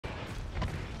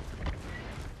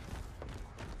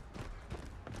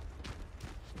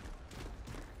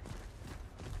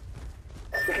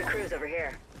Cruise over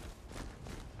here.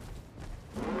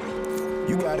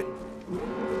 You got it.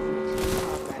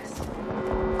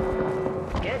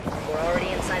 Good. We're already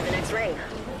inside the next ring.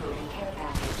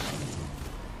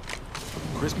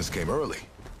 Christmas came early.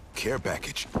 Care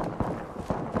package.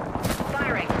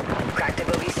 Firing. Cracked a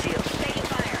bogey shield. Taking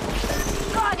fire.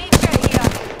 Got an injury here.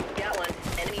 Got one.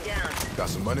 Enemy down. Got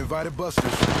some uninvited busters.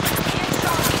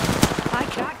 I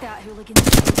cracked that hooligan.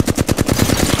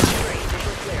 Great.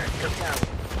 Visual clear. Good toe.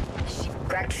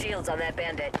 Cracked shields on that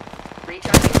bandit.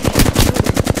 Recharging shield.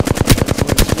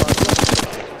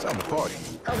 Time to party.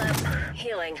 Hold up.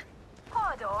 Healing.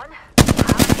 Hold on.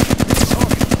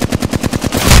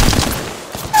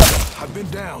 I've been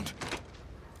downed.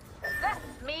 This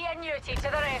me and Newty to the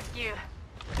rescue.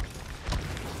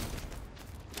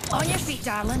 On your feet,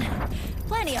 darling.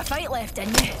 Plenty of fight left in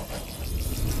you.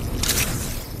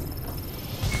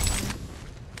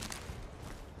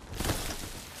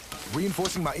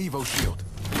 Reinforcing my Evo shield.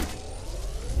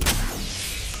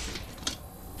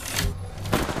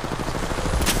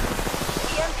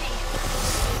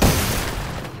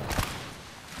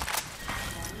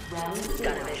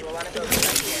 Got a visual on a building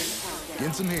right here.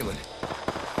 Getting some healing.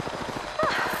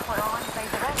 We're all inside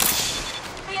the ring.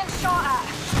 Being shot at.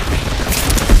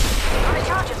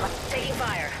 Recharging my... Taking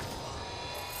fire.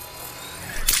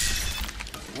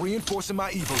 Reinforcing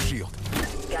my Evo shield.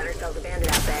 Got ourselves a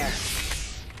bandit out there.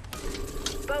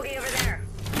 Bogey over there.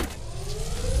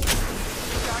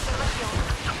 Recharging my shield.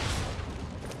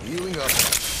 Healing up.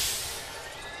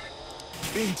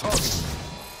 Being targeted.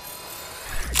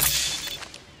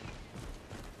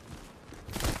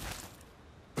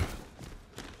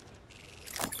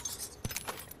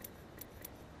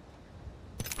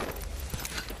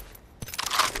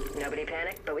 Nobody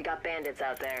panic, but we got bandits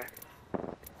out there.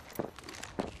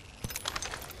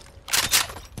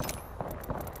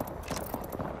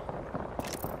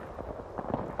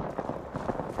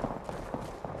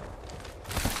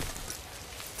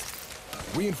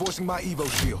 Reinforcing my Evo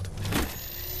shield.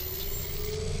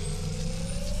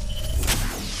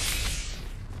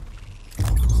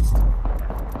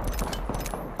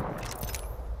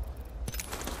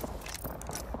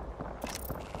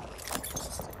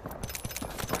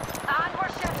 And we're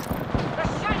shooting.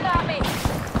 They're shooting at me.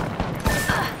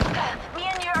 Me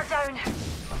and you are down.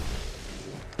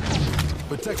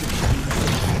 Protecting you.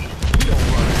 We don't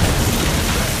run.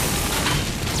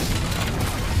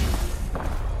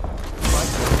 Fight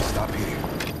doesn't stop here.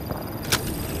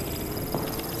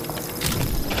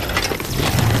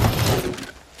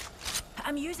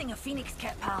 I'm using a Phoenix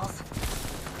kit, pals.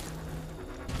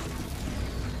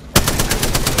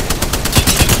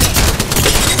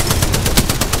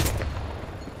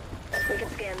 We can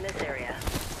scan this area.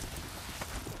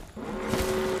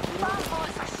 Bad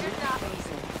boys are shooting at me.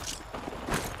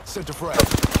 Center frag.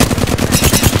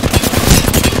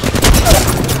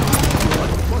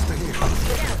 Buster here.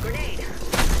 Look out, grenade.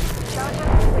 Charging.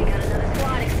 We got another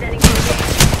squad extending to the gate.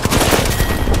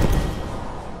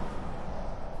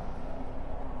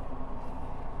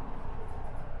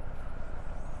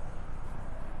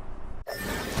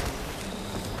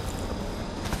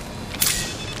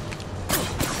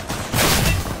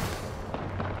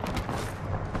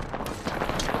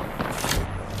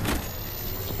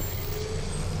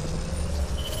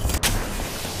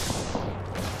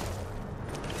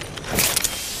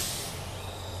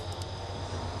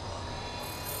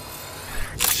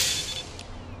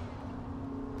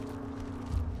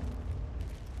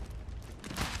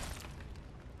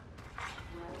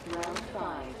 Round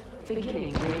 5.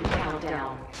 Beginning ring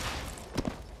countdown.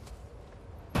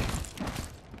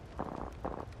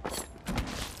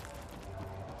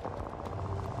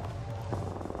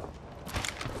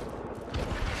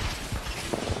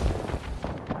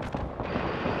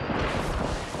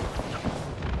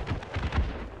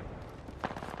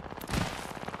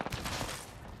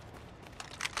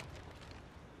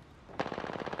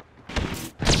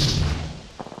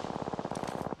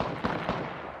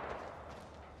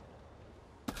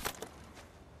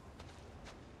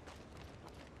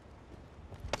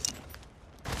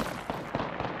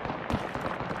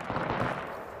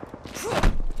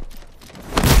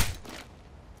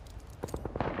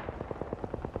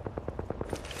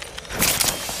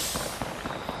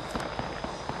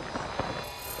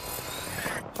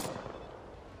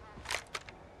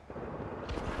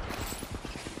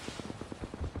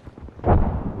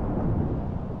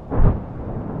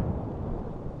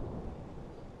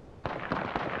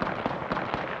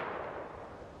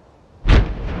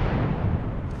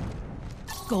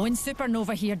 Going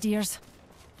supernova here, dears.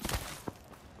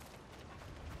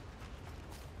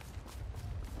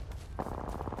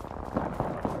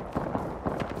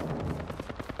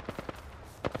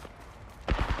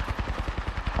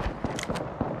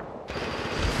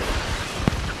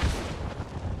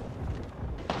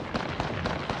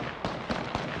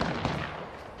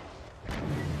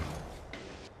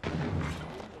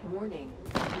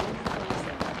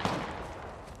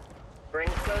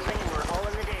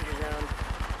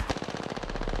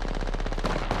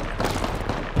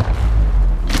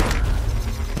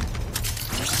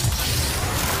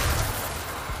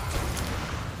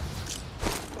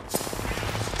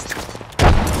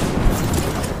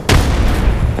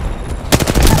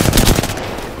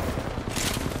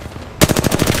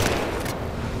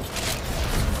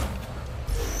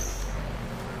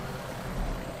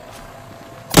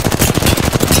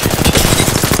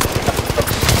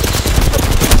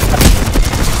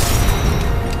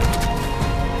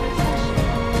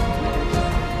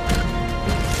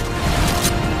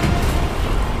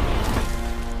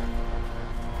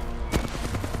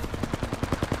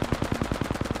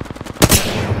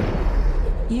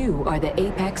 are the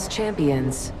Apex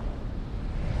Champions.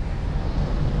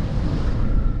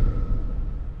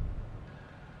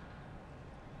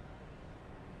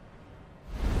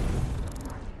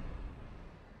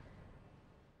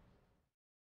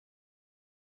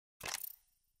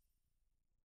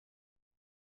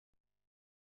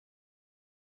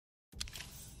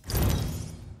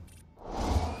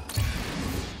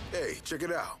 Hey, check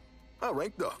it out. I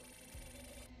ranked up.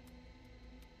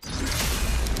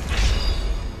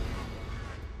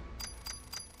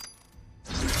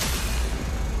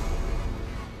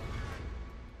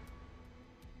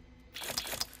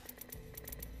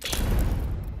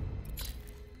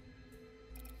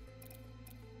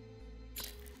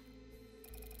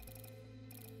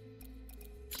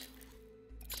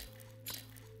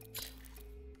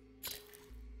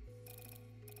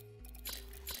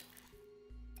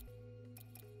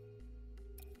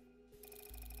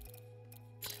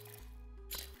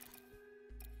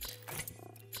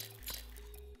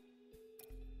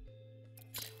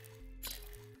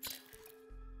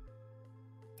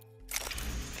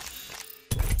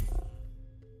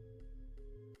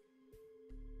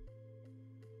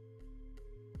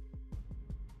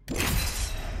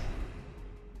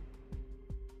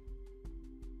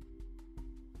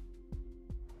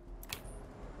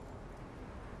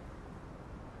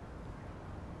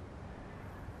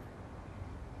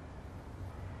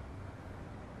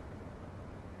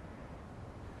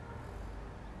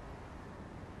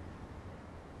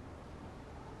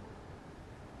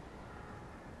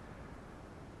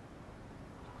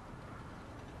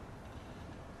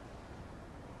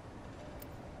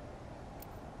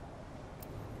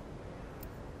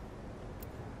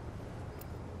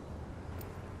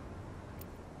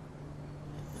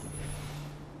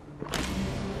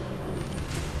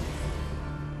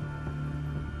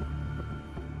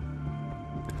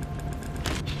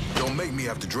 Don't make me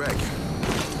have to drag you.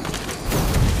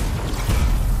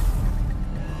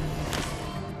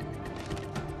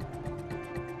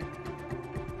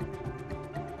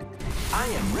 I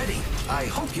am ready. I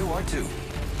hope you are too.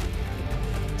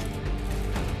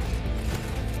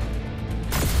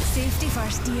 Safety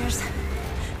first, dears.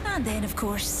 And then, of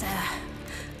course,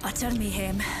 utter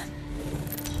mayhem.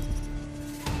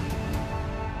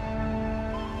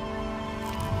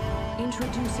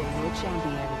 Introducing your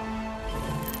champion.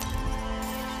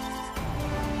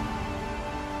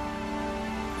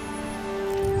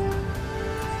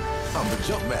 I'm the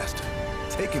jump master,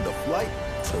 taking the flight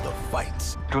to the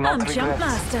fights. I'm Jump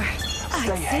Master.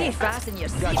 I'd say fasten your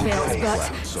seatbelts,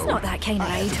 but it's not that kind of I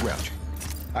have ride. to ground you.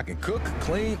 I can cook,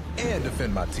 clean, and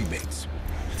defend my teammates.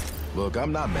 Look,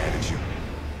 I'm not mad at you.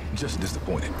 Just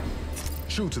disappointed.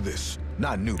 True to this,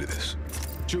 not new to this.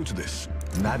 True to this,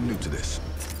 not new to this.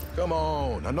 Come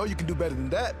on, I know you can do better than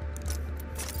that.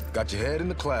 Got your head in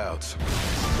the clouds,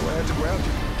 so I had to ground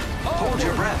you. Hold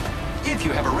your breath. If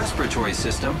you have a respiratory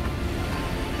system,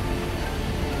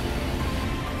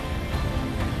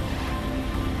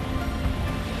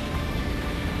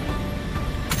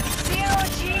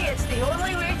 COG, it's the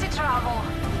only way to travel.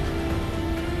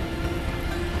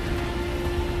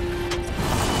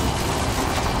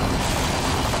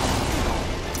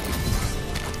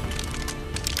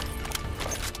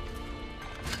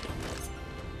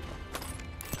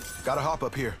 Gotta hop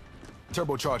up here.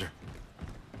 Turbocharger.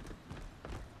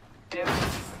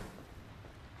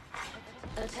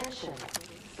 Attention.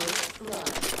 First blood.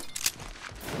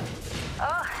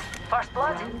 Oh, first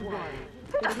blood. Round one.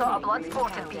 Who'd have thought a blood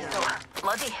sport would be so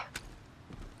bloody?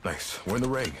 Nice, we're in the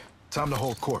ring. Time to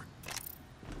hold court.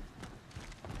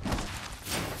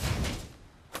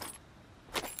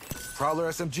 Prowler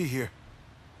SMG here.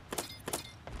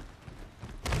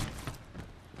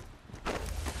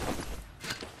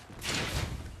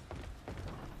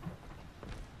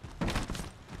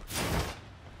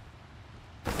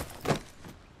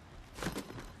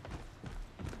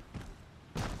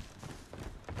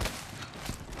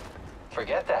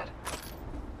 forget that.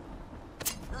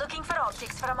 Looking for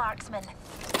optics for a marksman.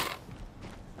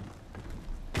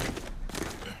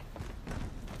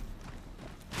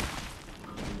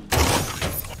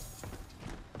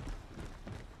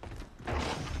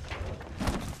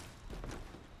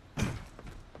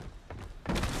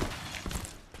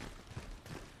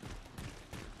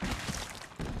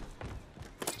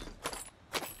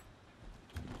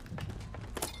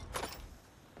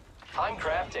 I'm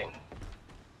crafting.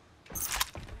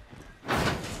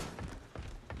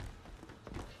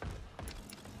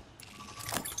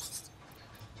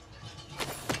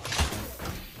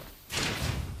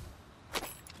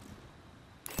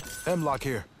 Hemlock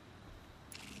here.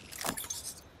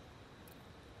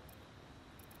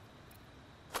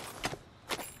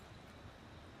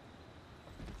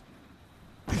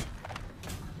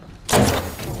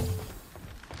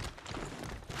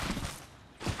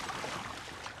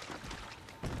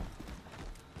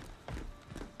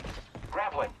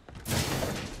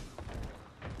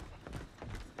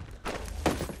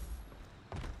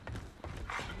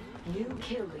 New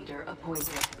kill leader appointed.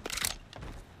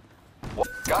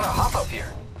 Gotta hop up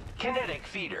here. Kinetic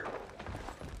feeder.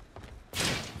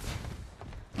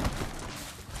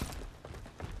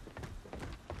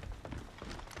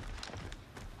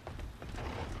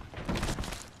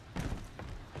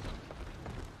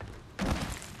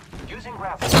 Using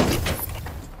grapple.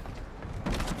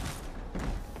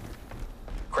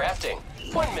 Crafting.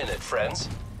 1 minute, friends.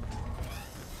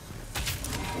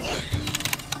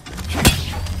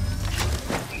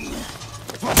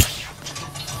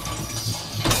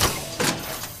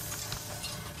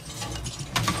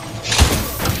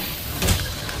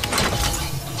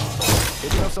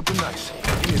 Picking up something nice.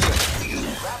 Give me a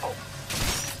second. Grapple.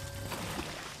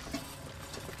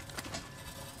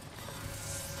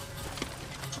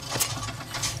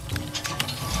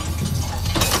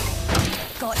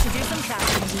 Got to do some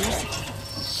crafting here.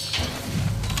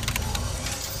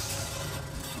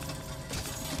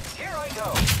 Here I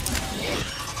go.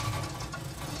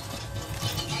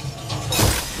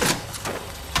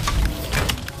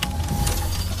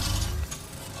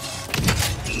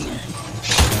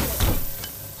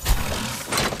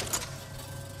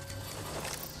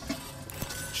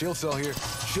 Shield cell here.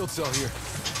 Shield cell here.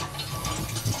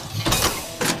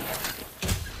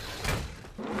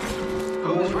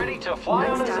 Who's ready to fly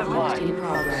on a Next zip uplift in line?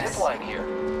 progress. Zip line here.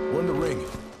 We're in the ring.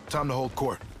 Time to hold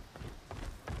court.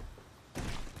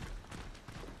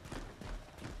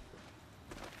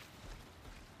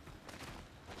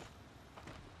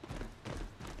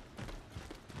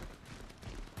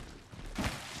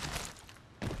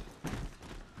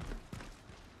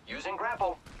 Using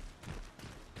grapple.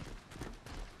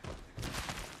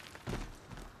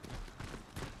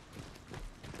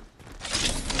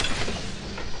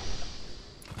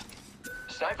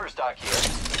 Sniper stock here.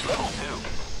 Level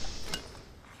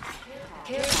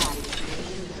 2. Care package.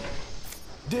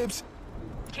 Dibs.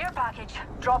 Care package.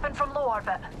 Dropping from low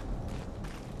orbit.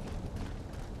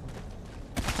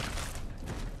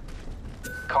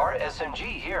 Car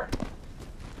SMG here.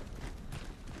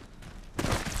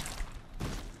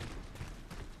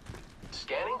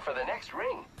 Scanning for the next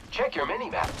ring. Check your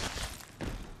mini-map.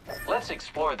 Let's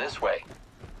explore this way.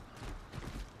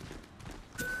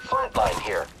 Flatline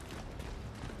here.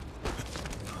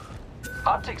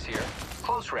 Optics here.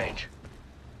 Close range.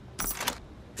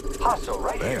 Hostile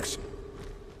right Thanks.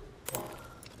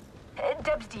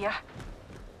 Dibs, dear. here.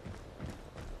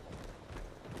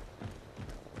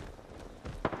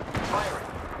 Firing.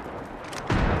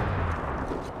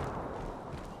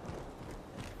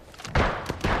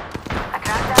 I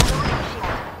cracked that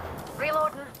shield.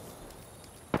 Reloading.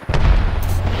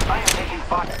 I am taking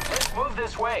fire. Let's move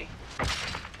this way.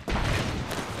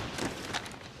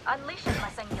 Unleashing my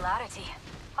singularity.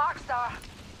 Arcstar.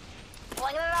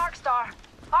 Flinging an Arcstar.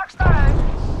 Arcstar out.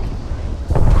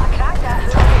 I cracked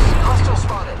that. Hostile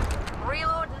spotted.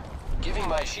 Reloading. Giving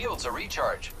my shields a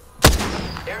recharge.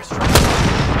 Airstrike.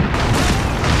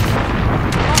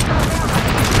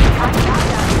 I cracked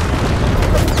that.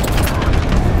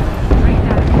 Right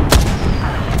down.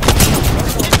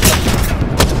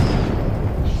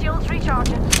 Shields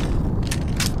recharging.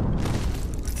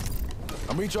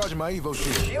 I'm recharging my Evo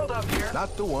shield. Shield up here.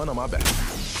 Not the one on my back.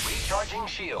 Recharging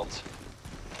shields.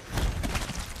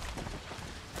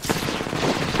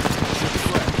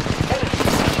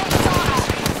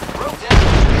 Broke down.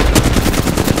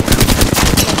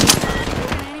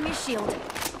 An enemy shield.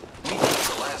 We took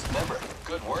the last member.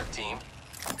 Good work, team.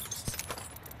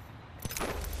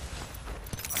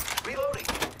 Reloading.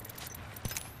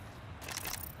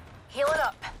 Heal it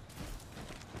up.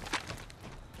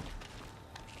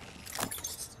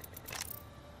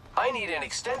 I need an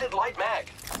extended light mag.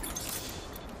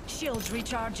 Shields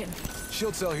recharging.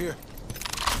 Shield cell here.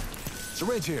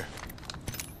 Syringe here.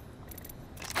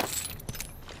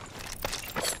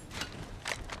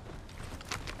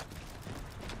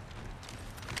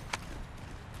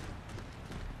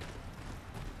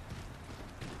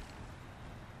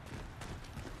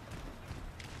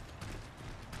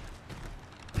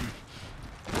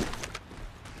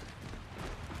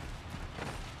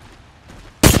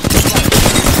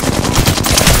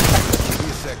 Give me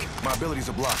a sec. My abilities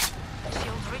are blocked.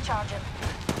 Shields recharging.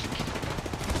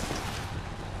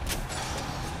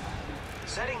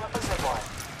 Setting up a zipline.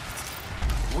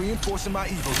 Reinforcing my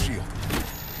Evo shield.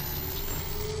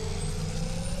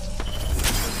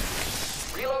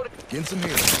 Reloading. Getting some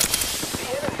healing. The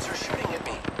enemies are shooting at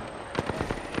me.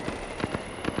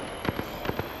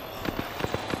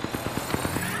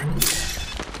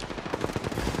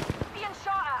 Being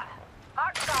shot at.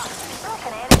 Arcstar.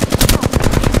 Broken enemy.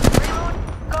 Reload.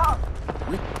 Got.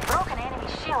 Broken enemy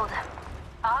shield.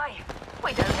 Aye. We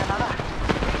downed another.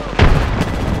 Reload.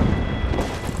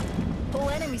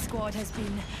 squad has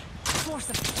been a force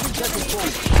of Check it full.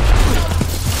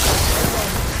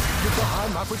 Get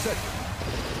behind my protection.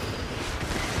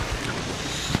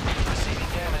 Receiving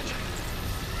damage.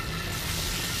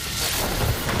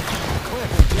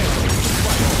 Clamping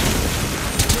damage.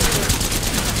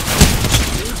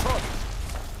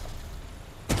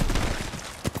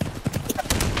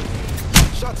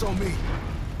 Shots on me.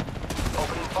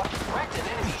 Opening fire. Cracked an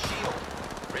enemy shield.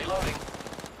 Reloading.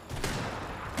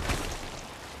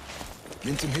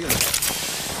 Getting some healing.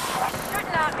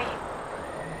 Shooting at me.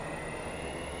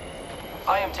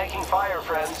 I am taking fire,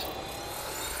 friends.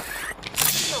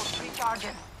 Shields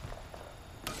recharging.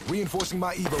 Reinforcing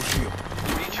my Evo shield.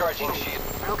 Recharging shield.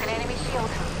 Broken enemy shield.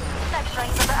 Next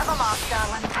ring's a bit of a mark,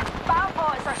 darling.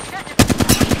 Biobots are shooting.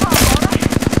 Oh, bother.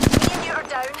 Me and you are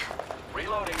down.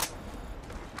 Reloading.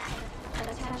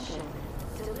 Attention.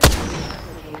 Delivery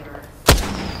replicator.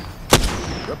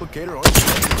 Replicator on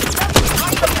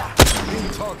Right here. being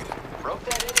targeted. Broke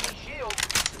that enemy shield.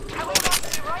 Coming up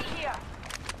to you right here.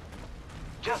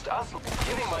 Just us.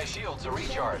 Giving my shields a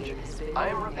recharge. I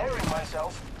am repairing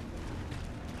myself.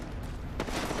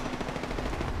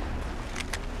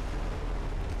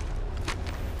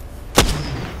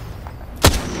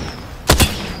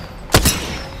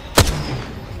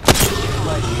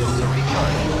 My shields are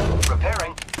recharged.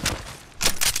 Repairing.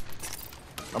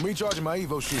 I'm recharging my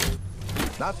Evo shield.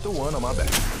 Not the one on my back.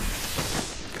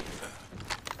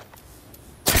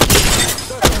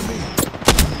 Shots on me.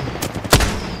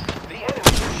 The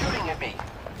enemies are shooting at me.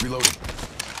 Reloading.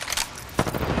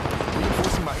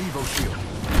 Reinforcing my Evo shield.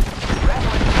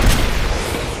 Rattling.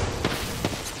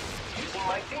 Using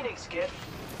my Phoenix kit.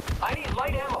 I need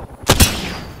light ammo.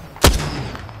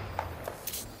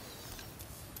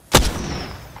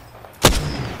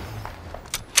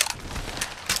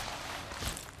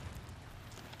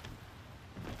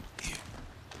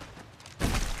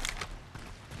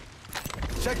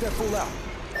 Check that fool out.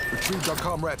 Retrieved our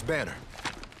comrade's banner.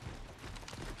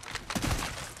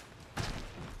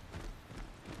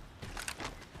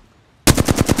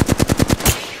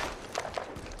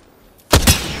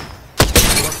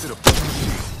 Busted a fucking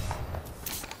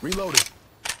shield. Reloaded.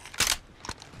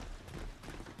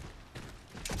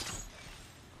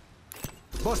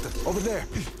 Buster, over there.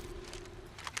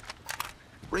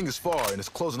 Ring is far and it's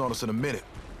closing on us in a minute.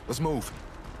 Let's move.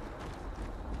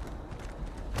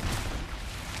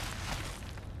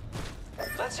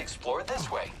 Let's explore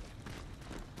this way.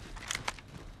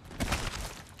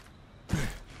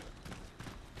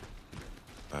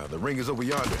 The ring is over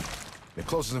yonder. It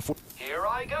closes in Here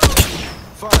I go.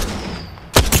 fire.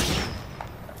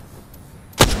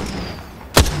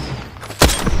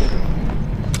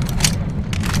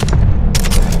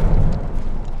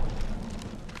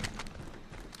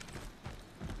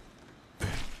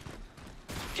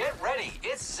 Get ready.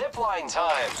 It's zipline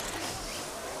time.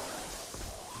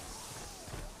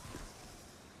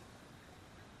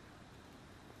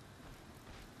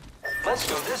 Let's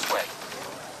go this way.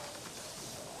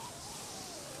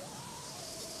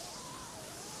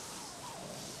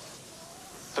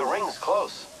 The ring's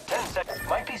close. 10 seconds.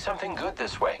 Might be something good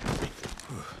this way.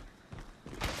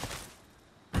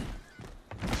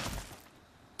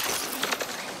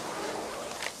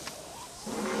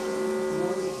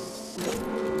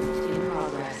 In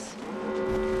progress.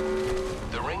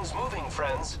 The ring's moving,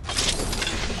 friends.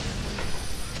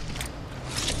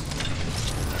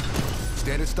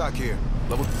 Standard stock here.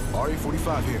 Level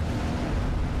RE45 here.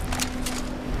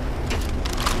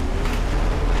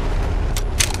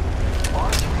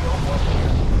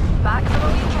 R301 Back for the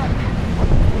weekend.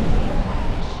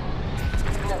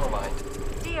 here. Never mind.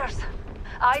 Deers.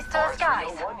 Eyes to the skies.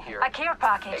 R301 here. A care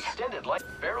package. Extended light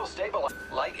barrel stable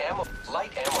light ammo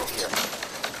here.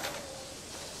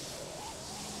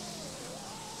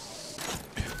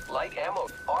 Light ammo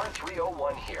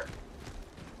R301 here.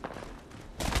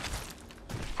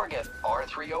 Forget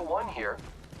R301 here.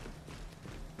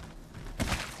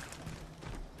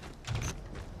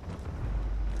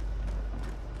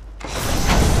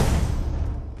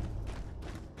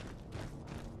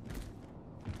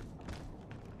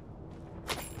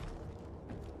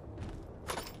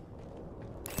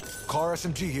 Car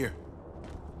SMG here.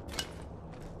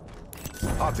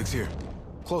 Optics here.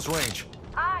 Close range.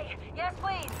 Aye. Yes,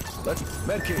 please. Let's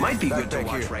medkit. Might be good to Backpack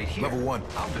watch here. right here. Level 1.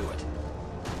 I'll do it.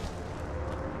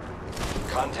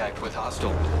 Contact with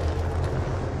hostile.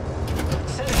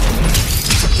 Send it.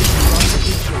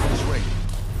 This ring.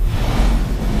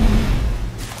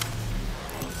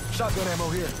 Shotgun ammo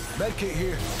here. Medkit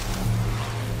here.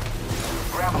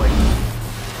 Grappling.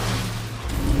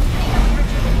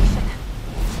 Rejuvenation.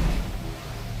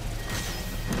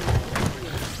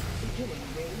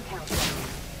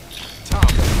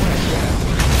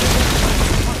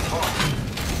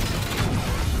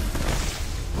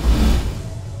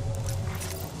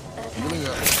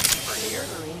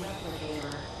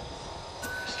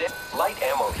 Light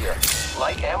ammo here.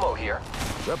 Light ammo here.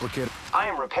 Replicate. I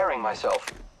am repairing myself.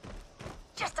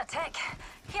 Just a tick.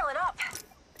 Healing up.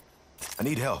 I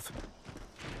need health.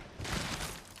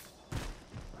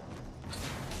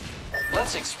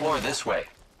 Let's explore this way.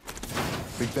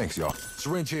 Big thanks, y'all.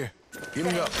 Syringe here.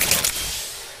 Healing up.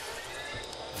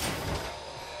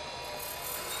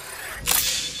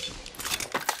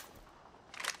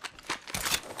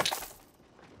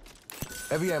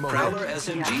 Heavy ammo Prowler here.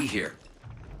 SMG here.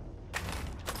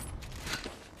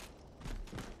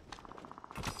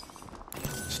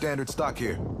 Standard stock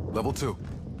here. Level 2.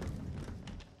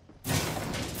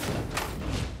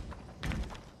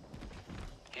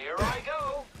 Here I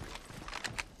go.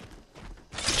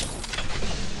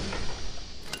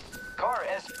 Car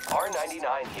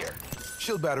R99 here.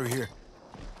 Shield battery here.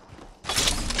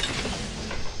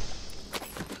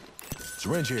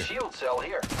 Syringe here. Shield cell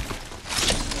here.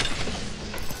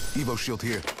 Evo shield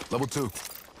here. Level 2.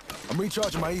 I'm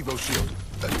recharging my Evo shield.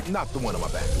 Not the one on my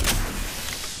back.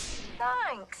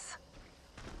 Thanks.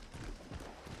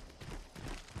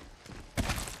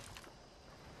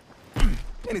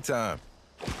 Anytime.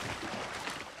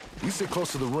 We sit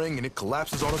close to the ring and it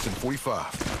collapses on us in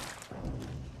 45.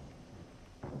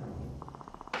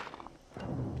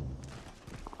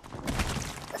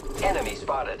 Enemy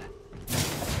spotted.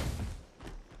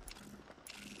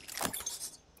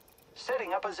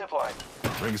 Setting up a zipline.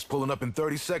 Ring is pulling up in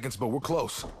 30 seconds, but we're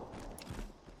close.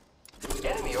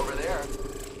 Enemy over there.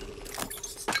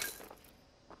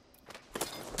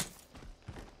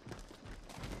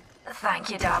 Thank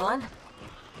you, darling.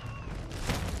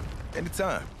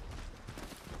 Anytime.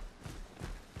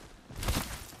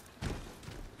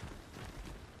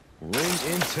 Ring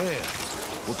in 10.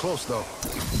 We're close, though.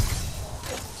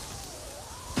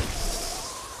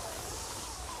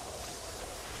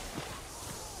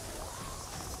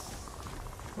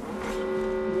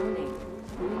 Warning.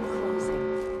 Ring closing.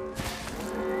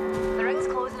 The ring's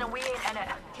closing and we ain't in it.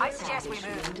 I suggest we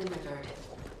Package move. being delivered.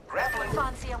 Grappling.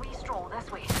 Fancy a wee stroll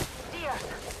this way. Dear,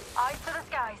 eyes to the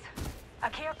skies. A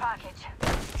care package.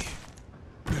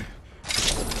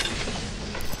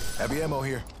 Heavy ammo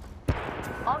here.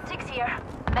 Optics here.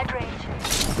 Mid-range.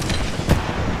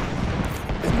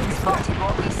 Spotted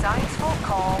what we science folk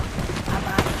call a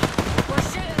man. We're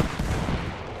shooting.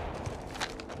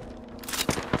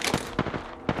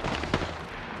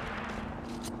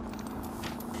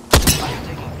 I'm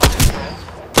taking 5 steps.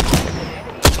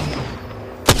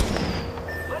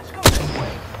 Let's go this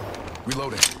way.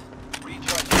 Reloading.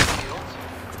 Recharging shields.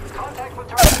 Contact with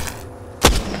target.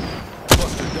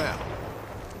 Buster down.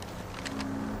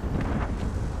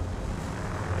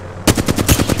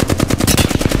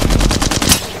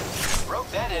 Broke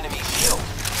that enemy shield.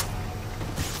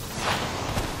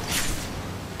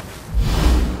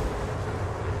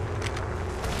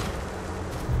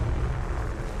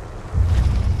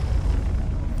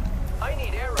 I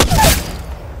need arrows.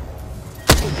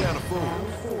 Put down a fool.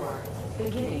 Round 4.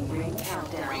 Beginning ring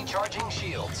countdown. Recharging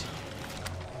shields.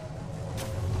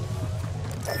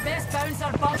 Best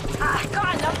bouncer bump. Ah,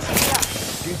 got a numpty here.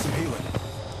 Need some healing.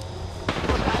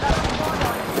 We've got another mod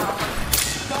on it, darling.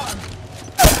 Got him.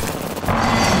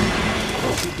 Go,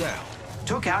 get down.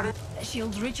 Took out it.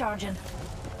 Shield's recharging.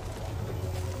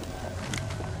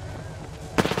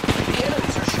 The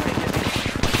enemies are shooting at me.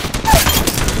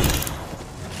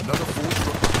 Another fool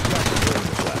struck the tractor in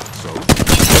the left, so...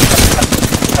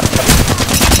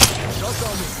 Shots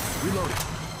on me. Reloading.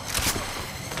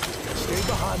 Stay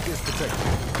behind this detector.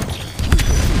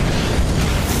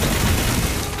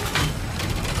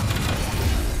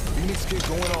 Phoenix kit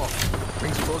going off.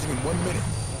 Ring's closing in 1 minute,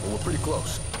 but we're pretty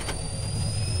close.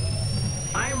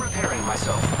 I am repairing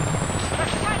myself. They're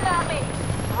shooting at me.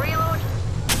 Reload.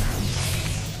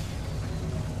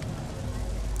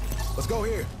 Let's go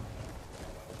here.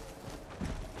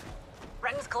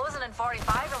 Ring's closing in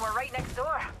 45 and we're right next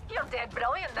door. You're dead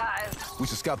brilliant, that is. We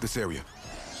should scout this area.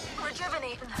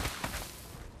 Rejuvenating.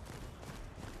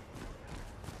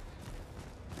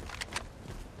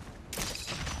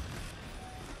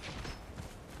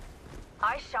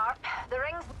 Eyes sharp. The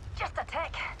ring's just a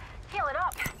tick. Healing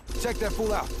up. Check that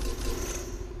fool out.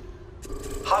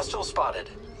 Hostile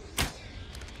spotted.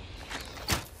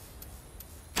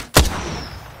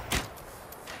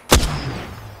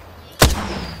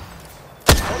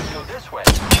 Let's go this way.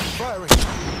 Firing.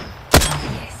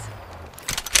 Yes.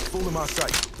 Fool in my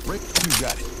sight. Rick, you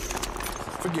got it.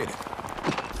 Forget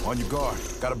it. On your guard.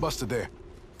 Got a buster there.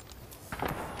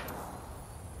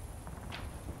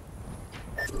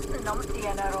 Numpty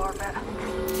in our orbit.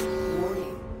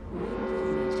 Warning. Ring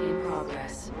movement in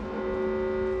progress.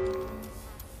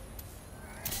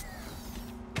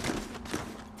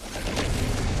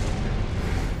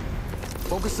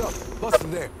 Focus up. Buster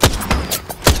there.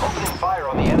 Opening fire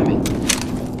on the enemy.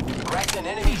 Cracked an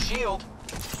enemy shield.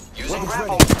 Using Weapons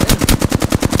grapple. ready.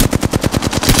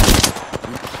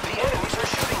 The enemies are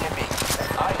shooting at me.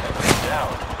 I have been down.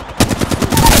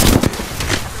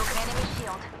 A broken enemy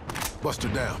shield. Buster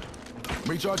down.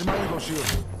 Recharging my Evo shield.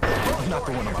 Not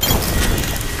the one on my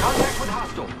Contact with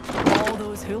hostile. All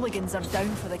those hooligans are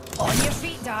down for the... On your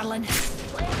feet, darling.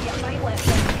 Plenty of time left.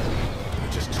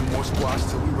 Just 2 more squads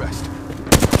till we rest.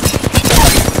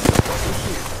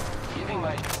 Giving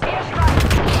my...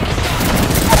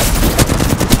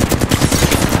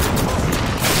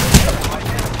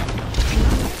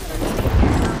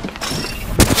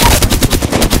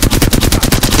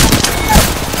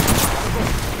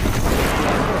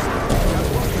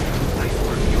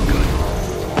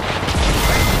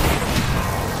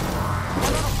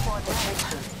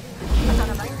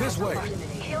 This way.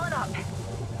 Healing up.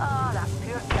 Oh, that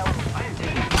pure kill. I am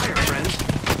taking fire, friend.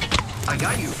 I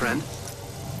got you, friend.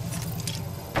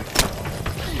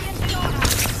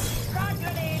 Frag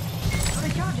grenade.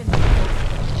 Recharging.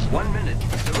 1 minute.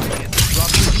 Still making it.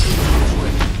 Drop this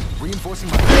way. Reinforcing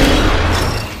my...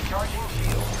 Charging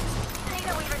shield. Need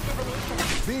a wee rejuvenation.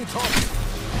 Being targeted.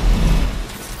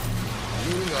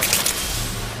 Healing up.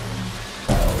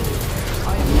 I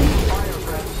am taking fire,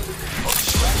 friend.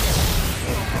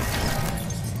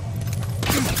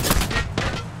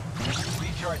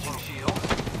 Recharging shield.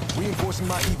 Reinforcing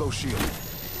my Evo shield.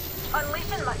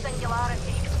 Unleashing my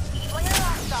singularity. Flinging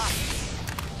that stuff.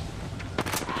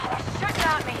 Shooting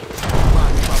at me.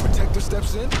 Mind if my protector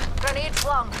steps in? Grenade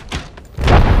flung.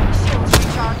 Shields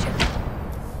recharging.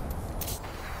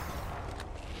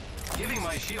 Giving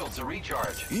my shields a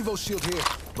recharge. Evo shield here.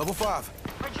 Level 5.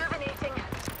 Rejuvenating.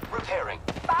 Repairing.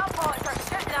 Balbots are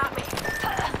shooting at me.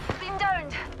 Been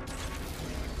downed.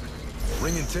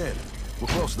 Ring in 10. We're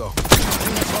close though.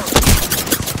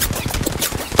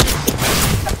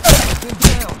 Been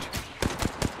downed.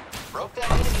 Broke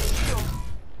that enemy shield.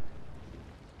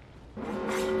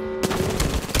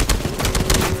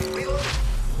 Reload.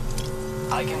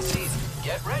 I can see.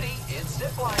 Get ready. It's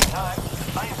zipline time.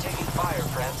 I am taking fire,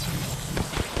 friends.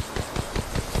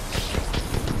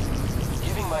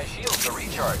 Giving my shields a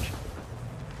recharge.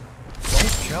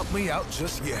 Don't count me out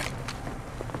just yet.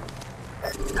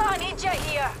 Got an EJ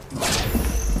here.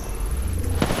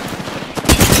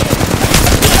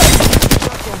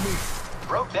 Shots on me.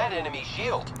 Broke that enemy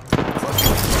shield. I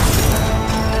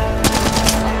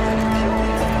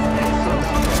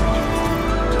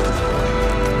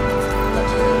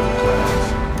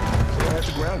have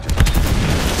to ground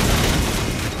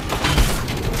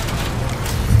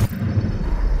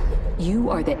you. You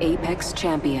are the Apex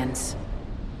Champions.